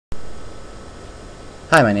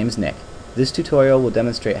Hi, my name is Nick. This tutorial will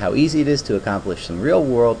demonstrate how easy it is to accomplish some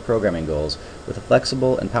real-world programming goals with a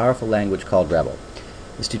flexible and powerful language called Rebol.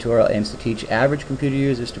 This tutorial aims to teach average computer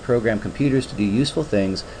users to program computers to do useful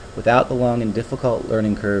things without the long and difficult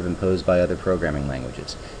learning curve imposed by other programming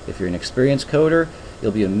languages. If you're an experienced coder,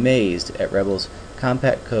 you'll be amazed at Rebol's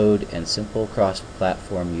compact code and simple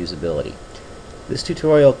cross-platform usability. This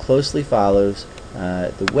tutorial closely follows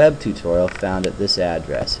the web tutorial found at this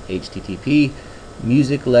address,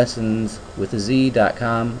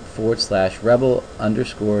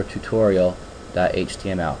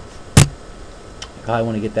 http://rebol_tutorial.html. You probably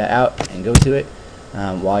want to get that out and go to it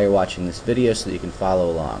while you're watching this video so that you can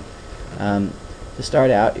follow along. To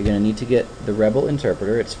start out, you're going to need to get the Rebol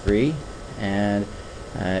interpreter. It's free and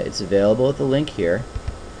it's available at the link here.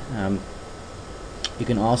 You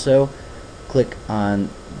can also click on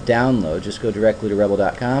download. Just go directly to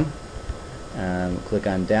rebol.com, click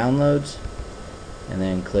on downloads, and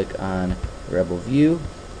then click on Rebol View,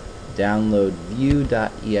 download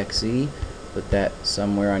view.exe. Put that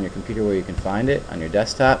somewhere on your computer where you can find it, on your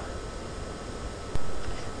desktop.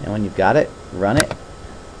 And when you've got it, run it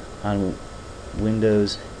on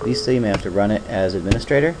Windows Vista. You may have to run it as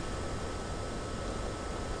administrator.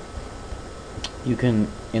 You can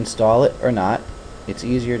install it or not. It's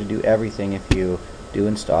easier to do everything if you do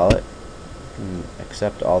install it. You can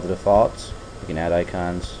accept all the defaults. You can add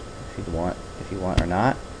icons if you want or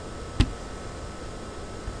not.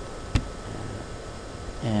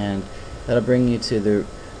 And that'll bring you to the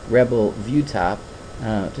Rebol view top.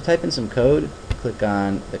 To type in some code, click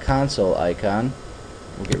on the console icon.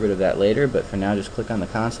 We'll get rid of that later, but for now just click on the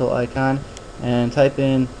console icon and type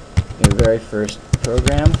in your very first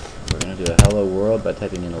program. We're going to do a hello world by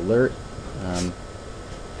typing in alert,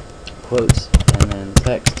 quotes, and then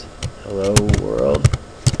text hello world.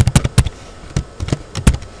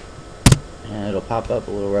 And it'll pop up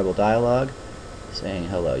a little Rebol dialog saying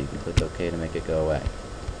hello. You can click OK to make it go away.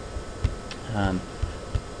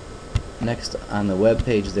 Next, on the web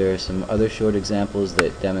page, there are some other short examples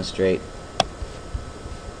that demonstrate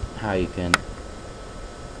how you can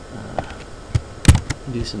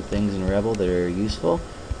do some things in Rebol that are useful.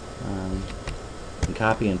 You can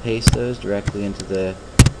copy and paste those directly into the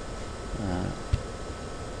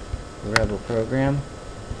Rebol program.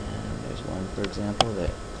 And there's one, for example,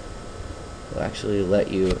 that will actually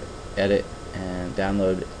let you edit and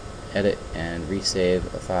download, edit, and resave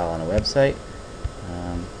a file on a website.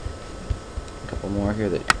 A couple more here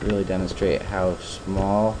that really demonstrate how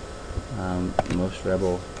small most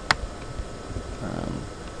Rebol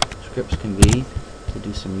scripts can be to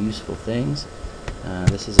do some useful things.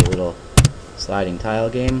 This is a little sliding tile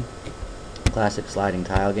game, classic sliding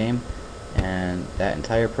tile game, and that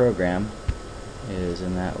entire program is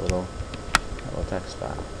in that little text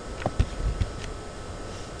file.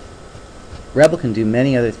 Rebol can do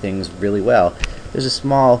many other things really well. There's a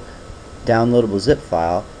small downloadable zip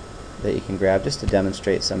file that you can grab just to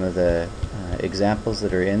demonstrate some of the examples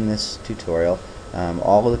that are in this tutorial.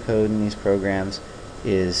 All of the code in these programs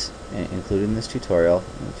is included in this tutorial.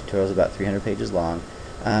 The tutorial is about 300 pages long,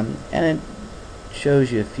 and it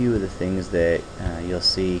shows you a few of the things that you'll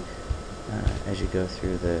see as you go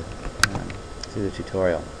through the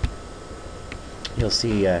tutorial. You'll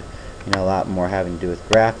see a lot more having to do with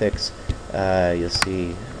graphics. You'll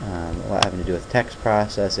see a lot having to do with text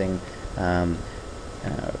processing,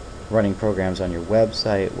 running programs on your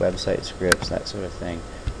website scripts, that sort of thing.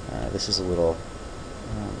 This is a little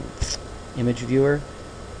image viewer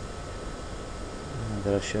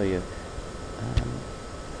that'll show you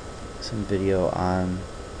some video on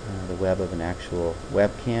the web of an actual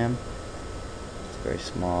webcam. It's very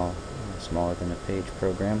small, smaller than a page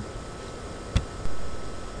program.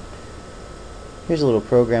 Here's a little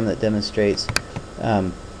program that demonstrates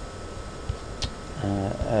a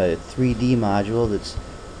 3D module that's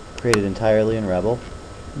created entirely in Rebol.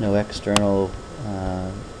 No external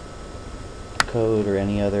code or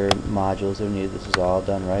any other modules that are needed. This is all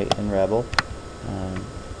done right in Rebol.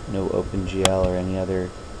 No OpenGL or any other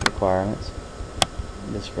requirements.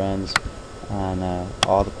 This runs on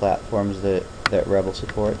all the platforms that Rebol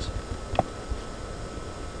supports.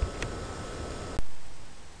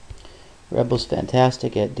 Rebol's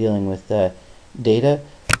fantastic at dealing with data.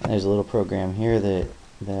 There's a little program here that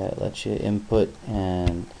lets you input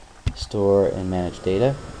and store and manage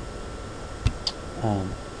data.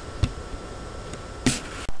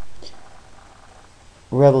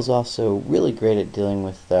 Rebel's also really great at dealing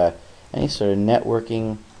with any sort of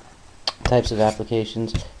networking types of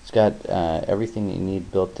applications. It's got everything that you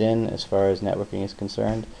need built in as far as networking is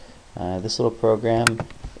concerned. This little program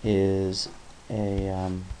is a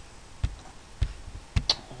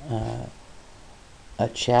a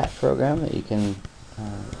chat program that you can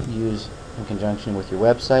use in conjunction with your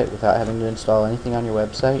website without having to install anything on your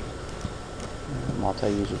website.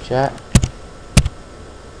 Multi-user chat.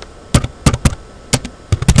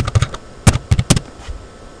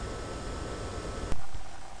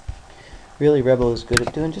 Really, Rebol is good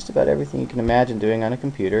at doing just about everything you can imagine doing on a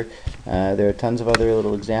computer. There are tons of other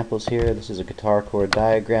little examples here. This is a guitar chord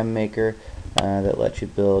diagram maker that lets you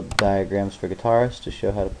build diagrams for guitarists to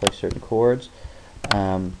show how to play certain chords.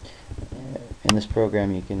 In this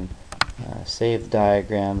program you can save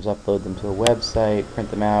diagrams, upload them to a website, print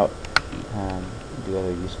them out, do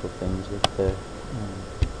other useful things with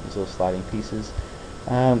these little sliding pieces.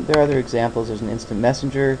 There are other examples. There's an instant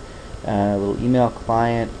messenger, a little email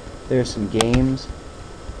client. There are some games,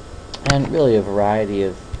 and really a variety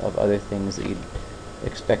of other things that you'd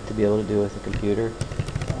expect to be able to do with a computer.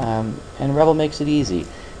 And Rebol makes it easy.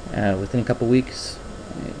 Within a couple weeks,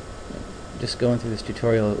 just going through this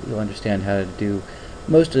tutorial, you'll understand how to do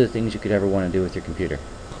most of the things you could ever want to do with your computer.